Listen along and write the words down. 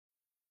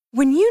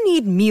When you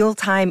need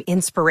mealtime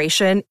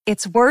inspiration,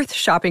 it's worth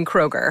shopping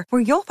Kroger,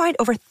 where you'll find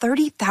over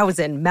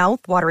 30,000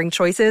 mouth-watering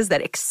choices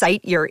that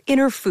excite your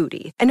inner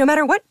foodie. And no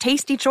matter what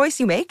tasty choice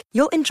you make,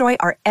 you'll enjoy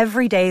our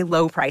everyday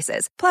low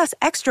prices, plus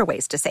extra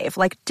ways to save,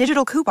 like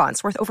digital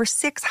coupons worth over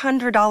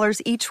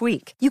 $600 each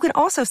week. You can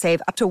also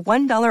save up to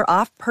 $1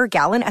 off per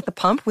gallon at the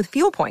pump with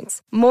fuel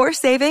points. More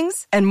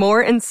savings and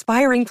more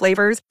inspiring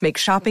flavors make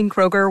shopping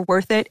Kroger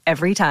worth it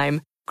every time.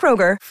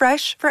 Kroger,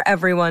 fresh for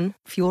everyone.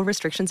 Fuel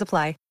restrictions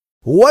apply.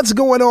 What's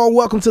going on?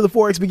 Welcome to the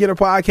Forex Beginner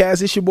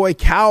Podcast. It's your boy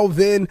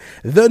Calvin,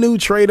 the new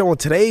trader. On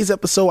today's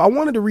episode, I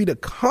wanted to read a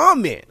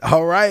comment,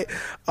 all right?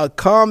 A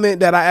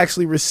comment that I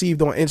actually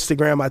received on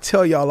Instagram. I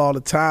tell y'all all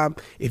the time,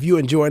 if you're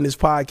enjoying this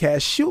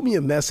podcast, shoot me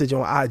a message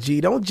on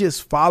IG. Don't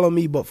just follow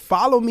me, but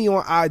follow me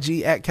on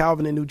IG at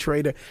Calvin, the new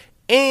trader.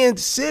 And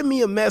send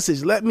me a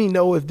message. Let me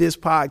know if this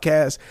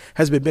podcast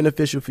has been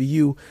beneficial for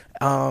you,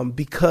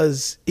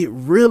 because it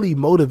really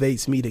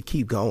motivates me to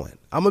keep going.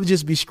 I'm going to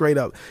just be straight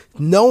up.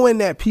 Knowing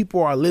that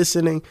people are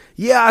listening,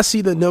 yeah, I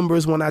see the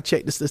numbers when I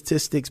check the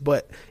statistics,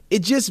 but it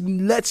just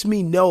lets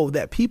me know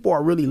that people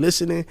are really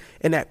listening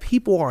and that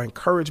people are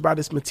encouraged by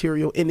this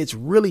material, and it's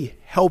really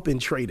helping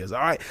traders,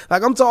 all right?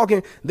 Like I'm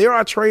talking, there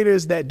are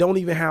traders that don't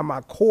even have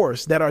my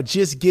course that are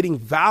just getting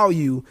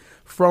value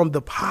from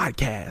the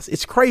podcast.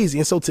 It's crazy.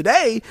 And so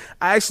today,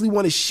 I actually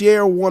want to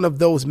share one of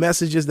those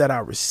messages that I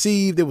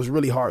received. It was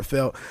really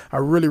heartfelt. I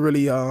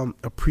really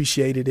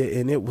appreciated it.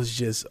 And it was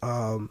just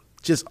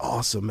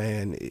awesome,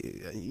 man.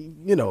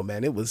 You know,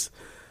 man, it was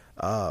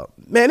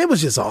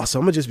just awesome.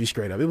 I'm gonna just be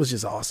straight up. It was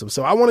just awesome.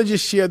 So I want to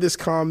just share this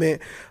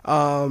comment,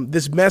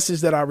 this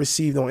message that I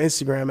received on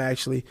Instagram,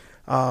 actually,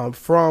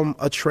 from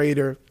a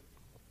trader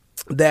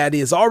that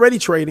is already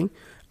trading.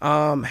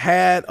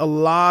 Had a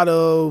lot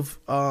of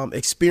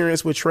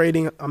experience with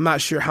trading. I'm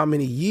not sure how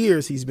many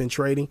years he's been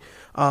trading,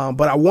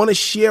 but I want to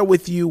share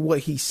with you what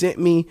he sent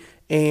me.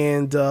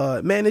 And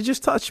man, it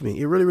just touched me.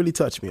 It really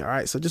touched me. All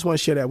right. So just want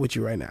to share that with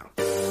you right now.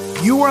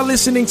 You are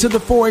listening to the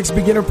Forex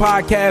Beginner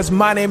Podcast.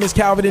 My name is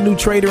Calvin, the new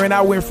trader, and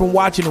I went from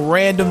watching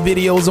random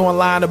videos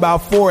online about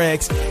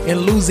Forex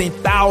and losing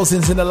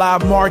thousands in the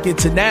live market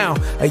to now,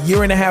 a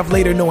year and a half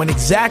later, knowing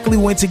exactly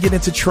when to get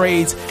into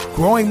trades,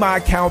 growing my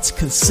accounts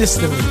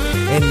consistently.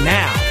 And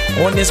now,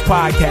 on this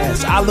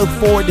podcast, I look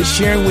forward to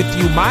sharing with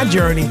you my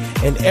journey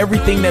and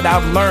everything that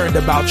I've learned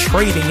about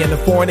trading in the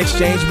foreign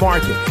exchange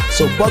market.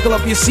 So buckle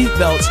up your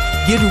seatbelts,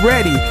 get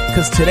ready,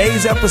 because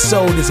today's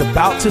episode is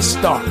about to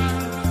start.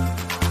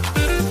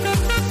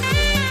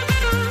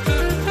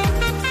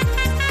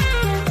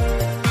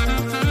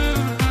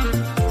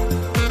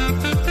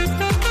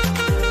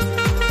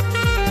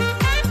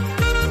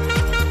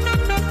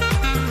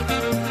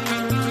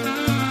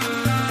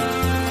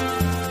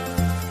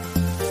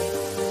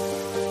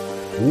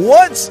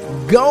 What's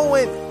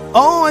going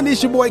on?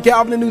 It's your boy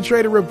Calvin, the new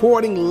trader,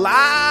 reporting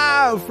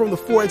live from the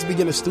Forex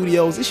Beginner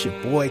Studios. It's your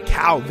boy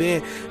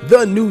Calvin,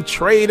 the new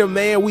trader,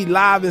 man. We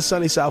live in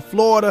sunny South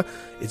Florida.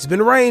 It's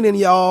been raining,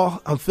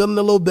 y'all. I'm feeling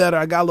a little better.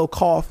 I got a little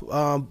cough,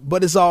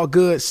 but it's all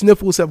good.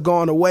 Sniffles have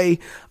gone away.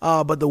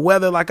 But the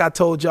weather, like I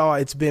told y'all,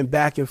 it's been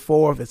back and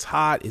forth. It's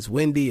hot, it's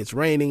windy, it's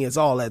raining, it's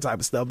all that type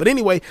of stuff. But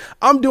anyway,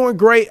 I'm doing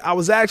great. I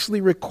was actually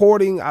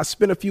recording. I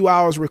spent a few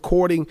hours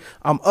recording.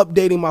 I'm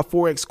updating my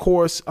Forex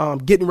course,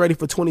 getting ready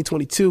for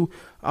 2022.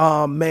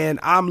 Man,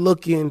 I'm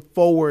looking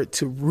forward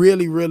to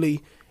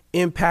really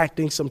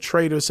impacting some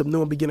traders, some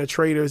new and beginner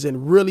traders,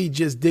 and really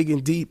just digging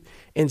deep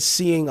and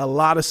seeing a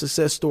lot of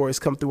success stories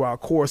come through our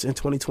course in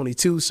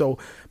 2022. So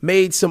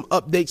made some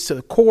updates to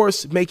the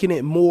course, making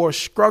it more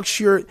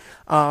structured,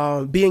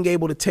 being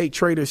able to take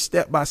traders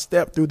step by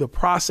step through the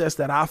process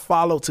that I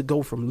follow to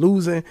go from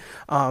losing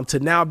to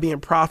now being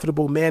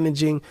profitable,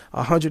 managing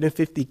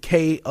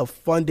 150K of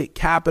funded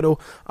capital.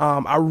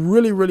 I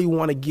really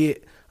want to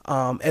get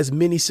as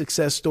many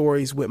success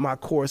stories with my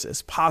course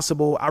as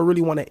possible. I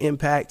really want to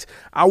impact.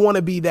 I want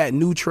to be that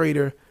new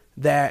trader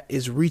that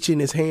is reaching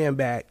his hand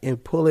back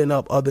and pulling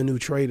up other new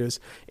traders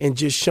and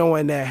just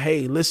showing that,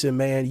 hey, listen,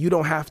 man, you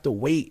don't have to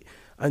wait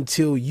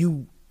until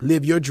you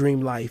live your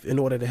dream life in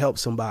order to help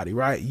somebody,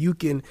 right? You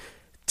can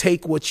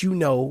take what you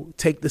know,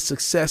 take the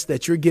success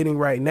that you're getting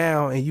right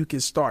now, and you can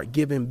start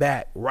giving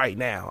back right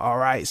now. All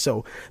right.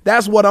 So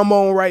that's what I'm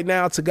on right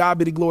now. To God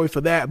be the glory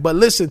for that. But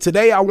listen,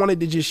 today I wanted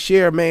to just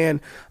share,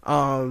 man,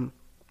 a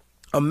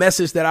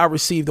message that I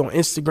received on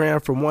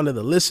Instagram from one of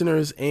the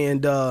listeners.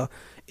 And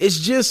it's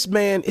just,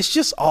 man, it's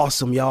just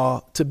awesome,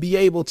 y'all, to be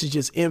able to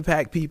just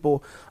impact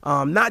people,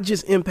 not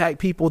just impact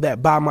people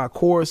that buy my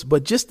course,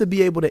 but just to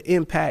be able to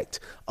impact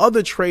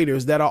other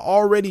traders that are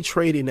already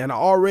trading and are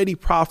already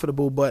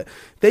profitable, but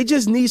they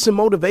just need some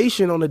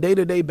motivation on a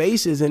day-to-day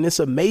basis. And it's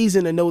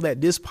amazing to know that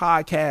this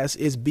podcast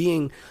is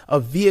being a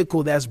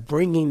vehicle that's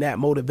bringing that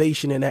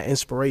motivation and that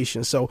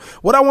inspiration. So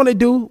what I want to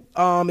do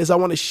is I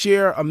want to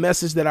share a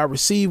message that I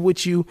received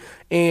with you.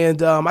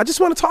 And I just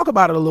want to talk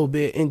about it a little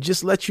bit and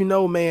just let you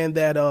know, man,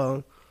 that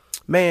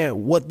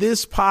man, what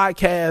this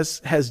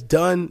podcast has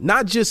done,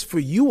 not just for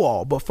you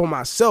all, but for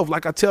myself.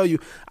 Like I tell you,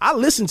 I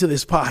listen to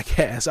this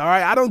podcast. All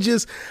right. I don't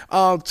just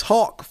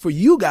talk for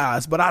you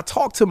guys, but I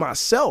talk to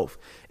myself.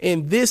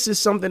 And this is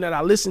something that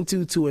I listen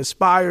to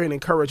inspire and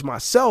encourage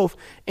myself.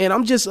 And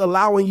I'm just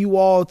allowing you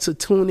all to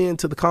tune in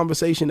to the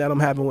conversation that I'm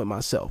having with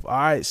myself. All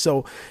right.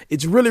 So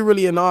it's really,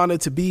 really an honor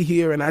to be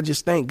here. And I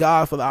just thank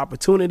God for the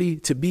opportunity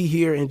to be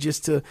here and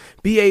just to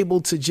be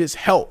able to just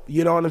help,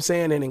 you know what I'm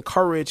saying, and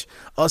encourage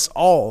us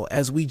all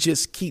as we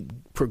just keep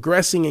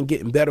progressing and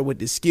getting better with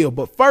this skill.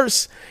 But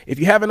first, if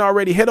you haven't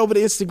already, head over to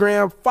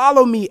Instagram,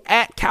 follow me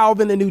at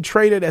Calvin the New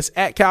Trader. That's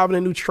at Calvin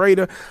the New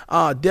Trader.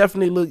 I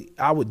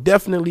would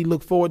definitely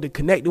look forward to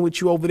connecting with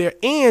you over there.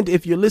 And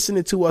if you're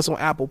listening to us on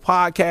Apple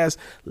Podcasts,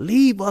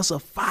 leave us a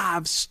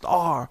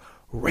 5-star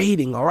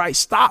rating. All right.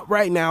 Stop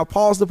right now.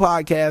 Pause the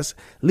podcast.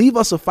 Leave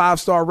us a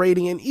 5-star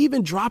rating and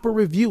even drop a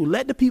review.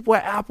 Let the people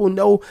at Apple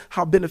know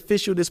how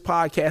beneficial this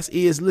podcast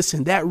is.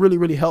 Listen, that really,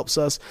 really helps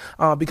us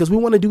because we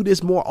want to do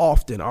this more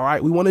often. All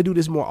right. We want to do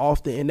this more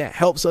often, and that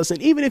helps us.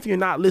 And even if you're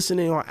not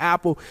listening on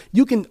Apple,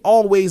 you can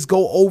always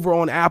go over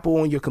on Apple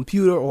on your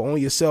computer or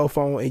on your cell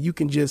phone, and you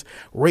can just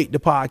rate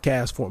the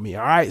podcast for me.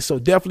 All right. So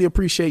definitely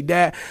appreciate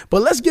that.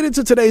 But let's get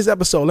into today's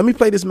episode. Let me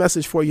play this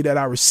message for you that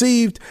I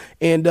received.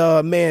 And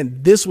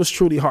man, this was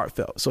truly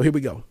heartfelt. So here we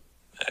go.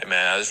 Hey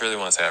man, I just really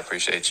want to say I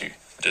appreciate you,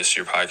 just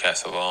your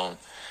podcast alone,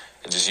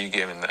 and just you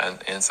giving the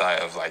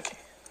insight of like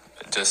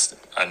just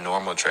a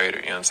normal trader.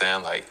 You know what I'm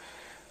saying? Like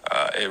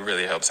it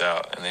really helps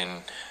out. And then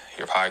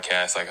your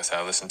podcast, like I said,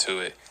 I listen to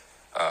it.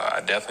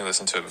 I definitely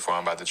listen to it before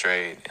I'm about to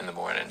trade in the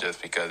morning,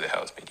 just because it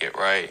helps me get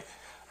right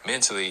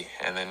mentally.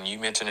 And then you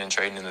mentioning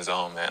trading in the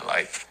zone, man.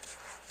 Like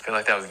I feel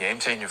like that was game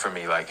changing for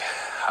me. Like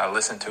I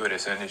listened to it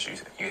as soon as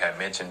you had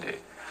mentioned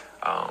it.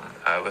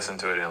 I listened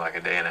to it in like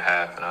a day and a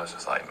half, and I was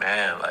just like,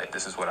 man, like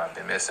this is what I've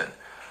been missing.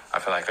 I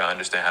feel like I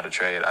understand how to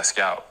trade. I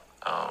scout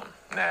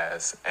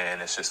NAS,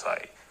 and it's just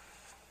like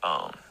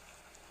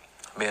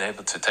being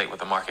able to take what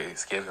the market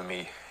is giving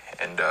me.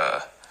 And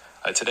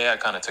today I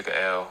kind of took an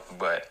L,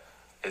 but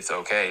it's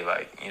okay.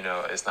 Like, you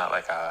know, it's not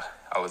like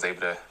I was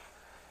able to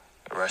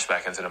rush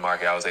back into the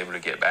market. I was able to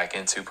get back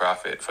into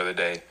profit for the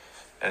day.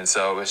 And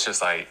so it's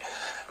just like,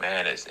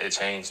 man, it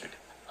changed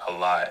a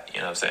lot, you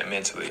know what I'm saying,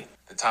 mentally.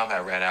 The time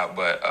had ran out,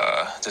 but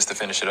just to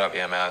finish it up,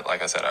 yeah, man,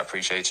 like I said, I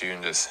appreciate you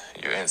and just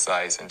your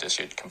insights and just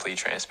your complete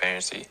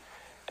transparency.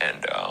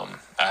 And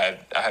I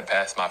had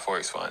passed my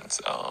Forex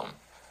funds,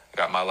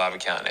 got my live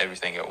account and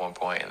everything at one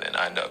point, and then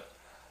I ended up,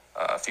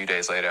 a few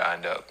days later, I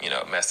ended up,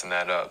 messing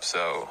that up,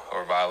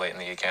 or violating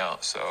the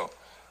account. So,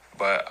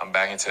 but I'm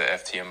back into the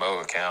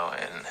FTMO account,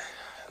 and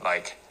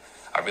like,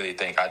 I really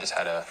think I just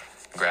had to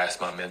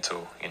grasp my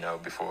mental,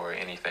 before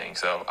anything.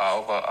 So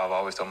I've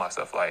always told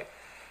myself, like,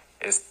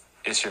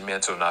 it's your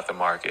mental, not the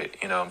market.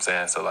 You know what I'm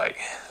saying? So, like,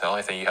 the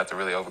only thing you have to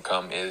really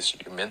overcome is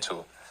your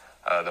mental.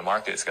 The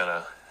market's going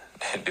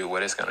to do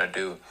what it's going to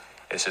do.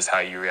 It's just how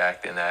you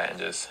react in that, and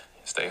just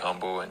stay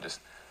humble and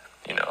just,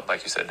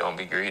 like you said, don't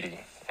be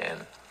greedy and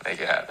make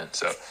it happen.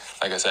 So,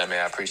 like I said,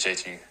 man, I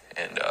appreciate you,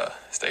 and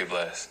stay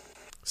blessed.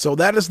 So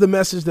that is the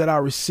message that I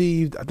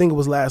received. I think it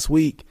was last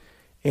week.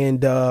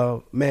 And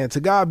man,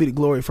 to God be the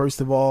glory, first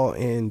of all.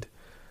 And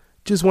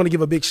just want to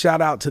give a big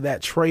shout out to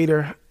that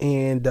trader.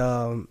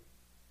 And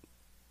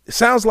it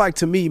sounds like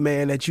to me,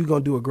 man, that you're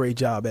going to do a great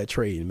job at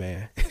trading,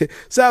 man.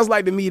 Sounds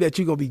like to me that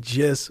you're going to be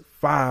just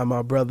fine,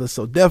 my brother.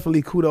 So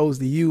definitely kudos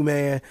to you,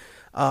 man.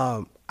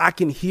 I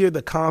can hear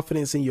the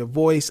confidence in your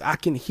voice. I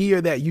can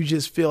hear that you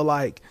just feel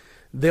like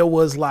there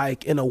was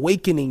like an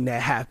awakening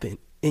that happened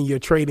in your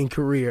trading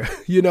career.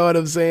 You know what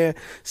I'm saying?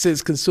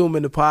 Since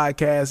consuming the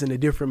podcast and the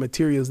different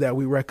materials that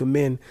we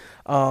recommend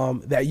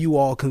that you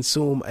all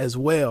consume as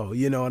well.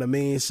 You know what I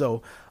mean?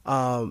 So,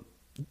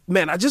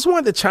 man, I just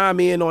wanted to chime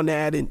in on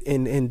that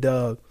and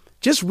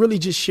just really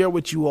just share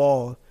with you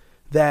all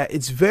that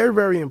it's very,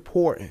 very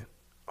important.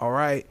 All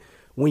right.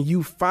 When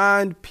you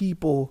find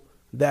people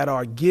that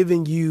are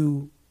giving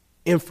you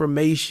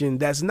information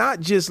that's not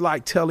just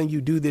like telling you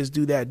do this,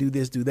 do that, do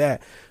this, do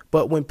that.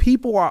 But when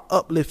people are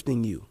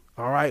uplifting you,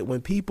 all right,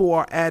 when people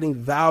are adding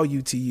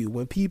value to you,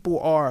 when people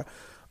are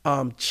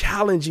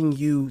challenging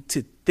you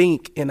to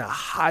think in a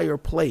higher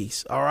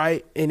place, all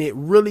right, and it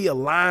really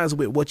aligns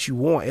with what you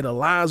want, it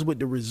aligns with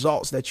the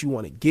results that you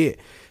want to get,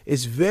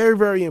 it's very,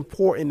 very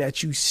important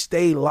that you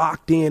stay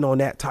locked in on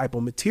that type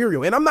of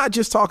material. And I'm not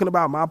just talking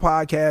about my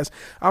podcast.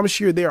 I'm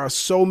sure there are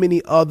so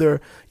many other,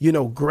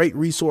 great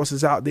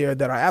resources out there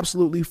that are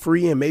absolutely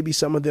free, and maybe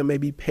some of them may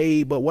be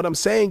paid. But what I'm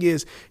saying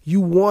is you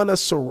want to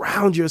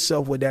surround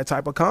yourself with that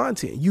type of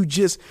content. You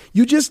just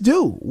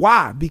do.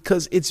 Why?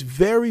 Because it's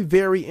very,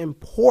 very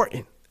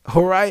important.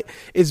 All right.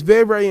 It's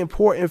very, very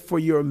important for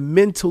your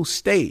mental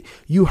state.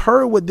 You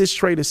heard what this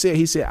trader said.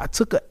 He said, I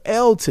took a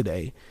L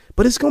today,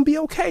 but it's going to be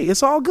okay.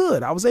 It's all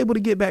good. I was able to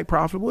get back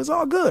profitable. It's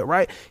all good.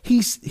 Right.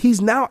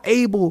 He's now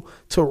able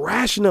to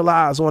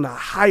rationalize on a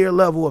higher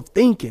level of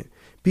thinking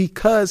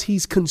because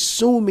he's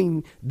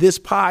consuming this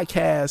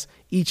podcast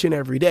each and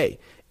every day.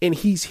 And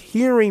he's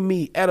hearing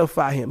me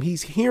edify him.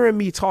 He's hearing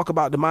me talk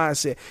about the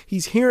mindset.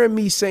 He's hearing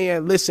me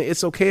saying, listen,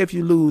 it's okay if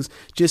you lose.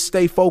 Just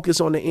stay focused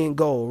on the end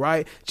goal,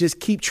 right? Just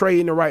keep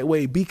trading the right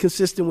way. Be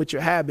consistent with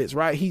your habits,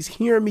 right? He's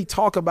hearing me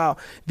talk about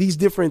these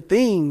different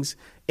things.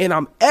 And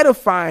I'm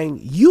edifying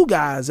you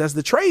guys as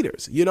the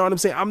traders. You know what I'm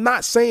saying? I'm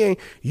not saying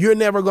you're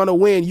never going to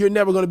win. You're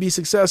never going to be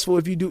successful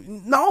if you do.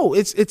 No,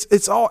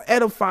 it's all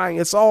edifying.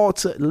 It's all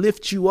to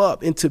lift you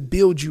up and to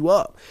build you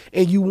up.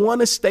 And you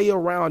want to stay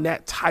around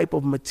that type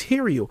of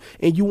material,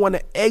 and you want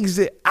to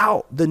exit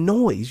out the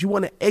noise. You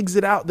want to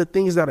exit out the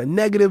things that are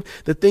negative,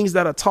 the things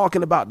that are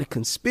talking about the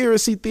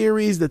conspiracy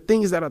theories, the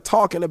things that are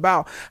talking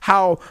about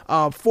how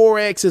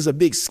Forex is a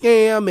big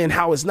scam and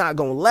how it's not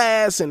going to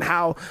last and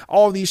how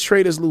all these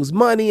traders lose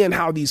money and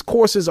how these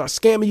courses are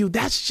scamming you.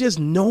 That's just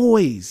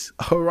noise.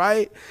 All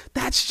right.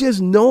 That's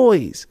just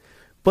noise.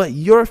 But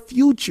your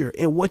future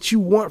and what you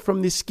want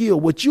from this skill,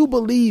 what you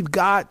believe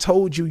God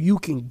told you you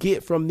can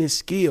get from this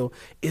skill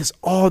is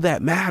all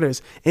that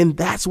matters. And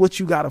that's what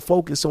you got to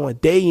focus on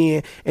day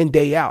in and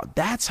day out.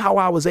 That's how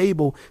I was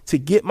able to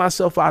get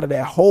myself out of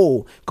that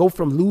hole, go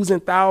from losing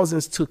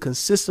thousands to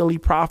consistently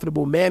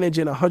profitable,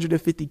 managing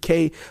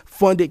 150K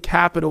funded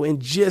capital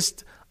in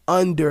just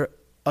under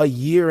a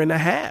year and a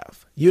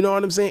half. You know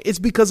what I'm saying? It's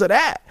because of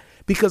that.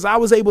 Because I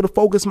was able to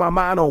focus my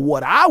mind on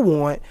what I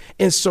want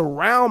and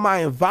surround my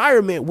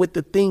environment with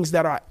the things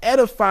that are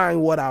edifying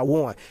what I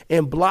want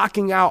and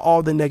blocking out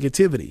all the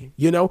negativity.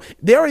 You know,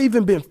 there have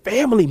even been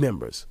family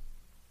members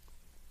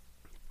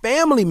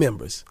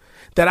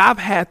that I've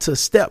had to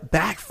step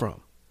back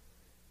from.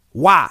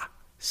 Why?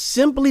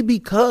 Simply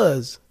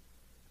because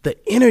the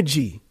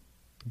energy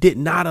did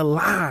not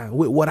align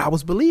with what I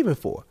was believing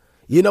for.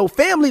 You know,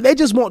 family, they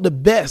just want the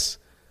best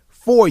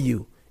for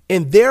you.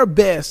 And their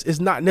best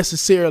is not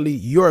necessarily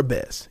your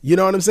best. You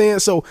know what I'm saying?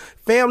 So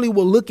family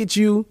will look at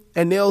you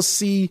and they'll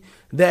see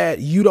that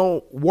you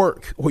don't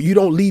work or you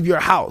don't leave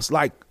your house.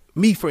 Like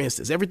me, for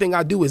instance, everything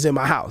I do is in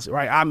my house,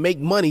 right? I make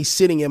money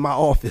sitting in my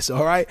office.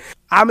 All right.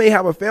 I may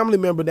have a family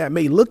member that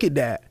may look at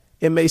that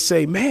and may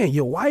say, man,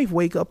 your wife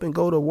wake up and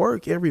go to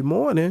work every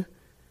morning.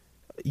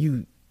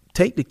 You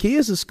take the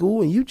kids to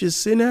school and you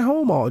just sitting at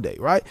home all day,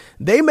 right?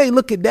 They may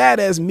look at that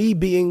as me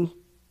being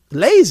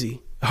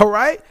lazy. All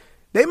right.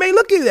 They may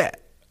look at that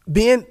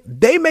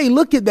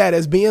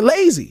as being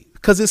lazy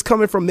because it's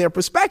coming from their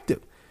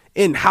perspective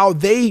and how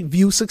they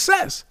view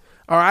success.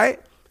 All right.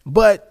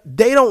 But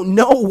they don't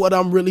know what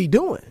I'm really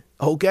doing.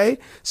 OK,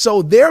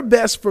 so their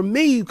best for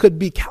me could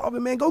be,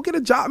 Calvin, man, go get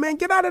a job, man.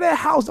 Get out of that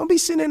house. Don't be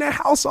sitting in that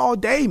house all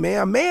day,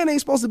 man. A man ain't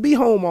supposed to be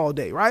home all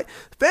day. Right.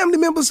 Family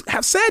members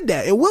have said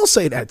that and will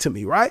say that to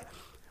me. Right.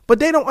 But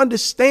they don't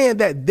understand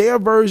that their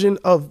version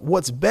of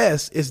what's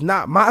best is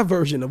not my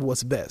version of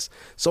what's best.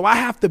 So I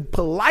have to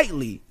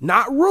politely,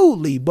 not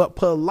rudely, but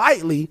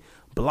politely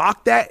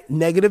block that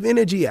negative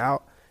energy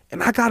out.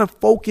 And I got to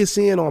focus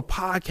in on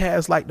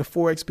podcasts like the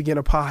Forex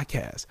Beginner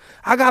Podcast.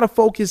 I got to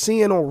focus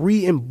in on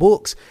reading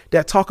books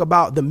that talk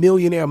about the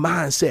millionaire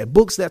mindset,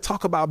 books that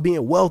talk about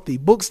being wealthy,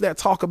 books that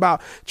talk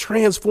about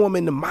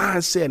transforming the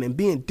mindset and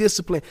being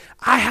disciplined.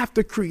 I have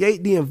to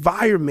create the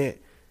environment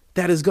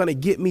that is going to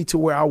get me to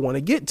where I want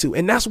to get to.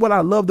 And that's what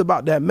I loved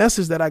about that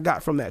message that I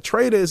got from that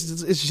trader.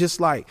 It's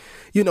just like,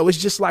 you know, it's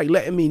just like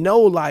letting me know,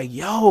 like,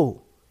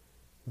 yo,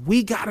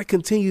 we got to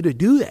continue to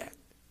do that.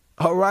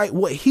 All right.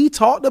 What he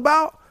talked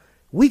about,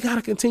 we got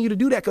to continue to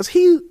do that because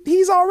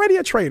he's already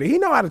a trader. He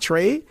know how to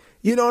trade.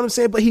 You know what I'm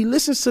saying? But he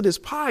listens to this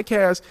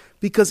podcast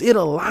because it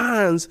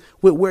aligns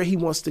with where he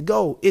wants to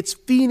go. It's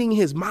feeding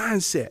his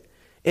mindset.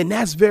 And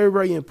that's very,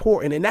 very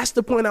important. And that's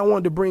the point I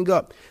wanted to bring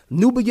up.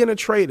 New beginner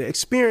trader,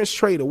 experienced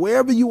trader,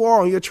 wherever you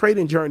are on your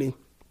trading journey,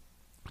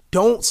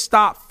 don't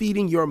stop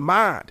feeding your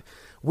mind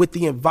with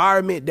the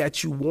environment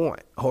that you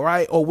want, all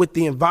right? Or with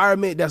the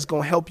environment that's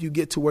going to help you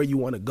get to where you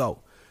want to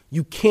go.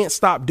 You can't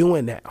stop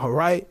doing that, all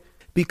right?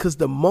 Because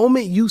the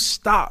moment you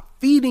stop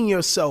feeding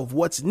yourself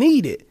what's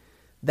needed,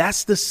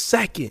 that's the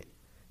second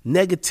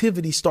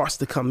negativity starts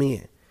to come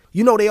in.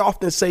 You know, they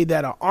often say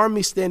that an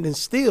army standing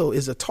still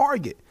is a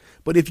target.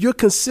 But if you're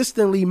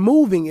consistently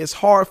moving, it's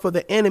hard for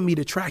the enemy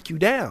to track you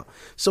down.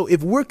 So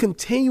if we're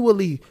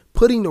continually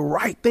putting the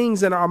right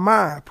things in our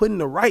mind, putting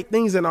the right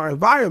things in our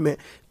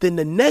environment, then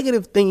the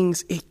negative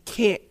things, it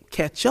can't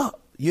catch up.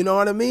 You know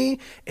what I mean?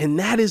 And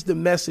that is the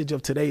message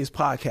of today's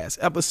podcast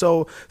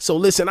episode. So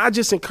listen, I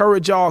just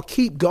encourage y'all,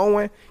 keep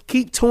going,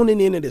 keep tuning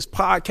into this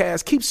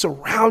podcast, keep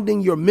surrounding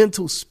your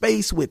mental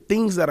space with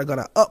things that are going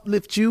to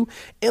uplift you.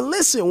 And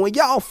listen, when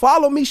y'all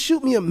follow me,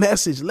 shoot me a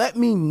message. Let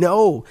me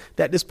know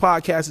that this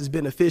podcast is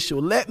beneficial.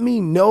 Let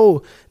me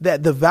know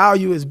that the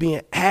value is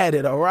being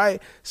added. All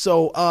right.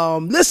 So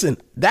listen,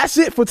 that's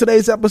it for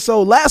today's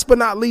episode. Last but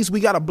not least, we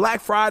got a Black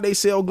Friday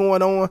sale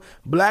going on.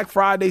 Black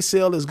Friday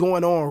sale is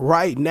going on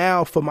right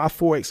now for my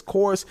Forex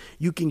course.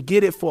 You can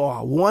get it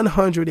for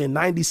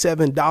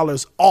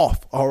 $197 off.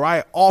 All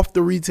right. Off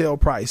the retail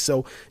price.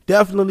 So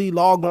definitely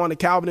log on to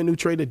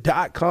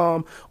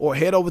CalvinTheNewTrader.com or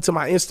head over to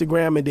my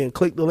Instagram and then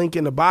click the link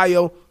in the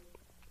bio.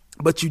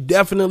 but you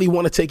definitely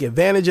want to take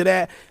advantage of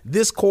that.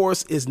 This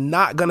course is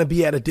not going to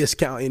be at a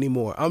discount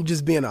anymore. I'm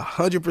just being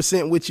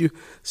 100% with you.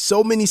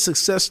 So many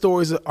success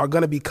stories are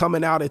going to be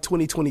coming out in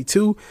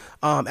 2022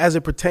 as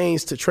it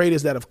pertains to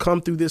traders that have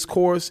come through this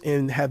course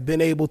and have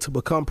been able to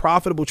become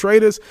profitable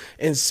traders.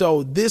 And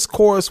so this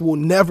course will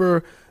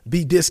never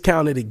be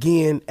discounted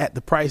again at the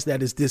price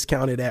that is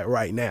discounted at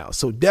right now.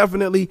 So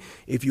definitely,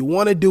 if you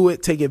want to do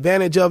it, take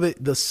advantage of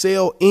it. The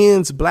sale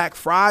ends Black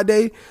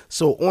Friday.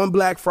 So on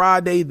Black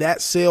Friday,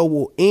 that sale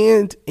will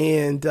end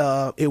and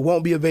it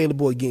won't be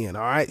available again.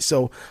 All right.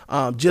 So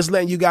just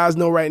letting you guys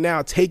know right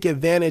now, take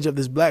advantage of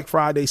this Black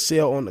Friday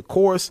sale on the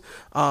course.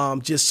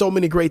 Just so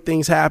many great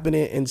things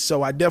happening. And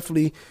so I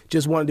definitely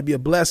just wanted to be a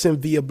blessing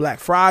via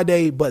Black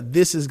Friday, but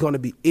this is going to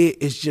be it.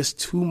 It's just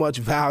too much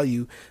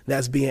value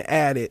that's being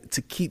added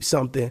to keep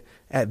something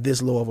at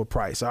this low of a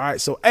price. All right.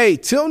 So, hey,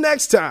 till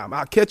next time,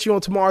 I'll catch you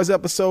on tomorrow's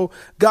episode.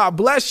 God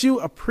bless you.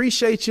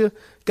 Appreciate you.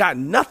 Got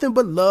nothing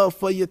but love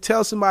for you.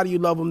 Tell somebody you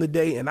love them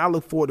today. And I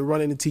look forward to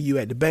running into you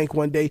at the bank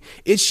one day.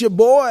 It's your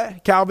boy,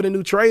 Calvin, the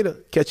New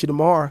Trader. Catch you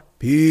tomorrow.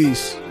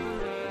 Peace.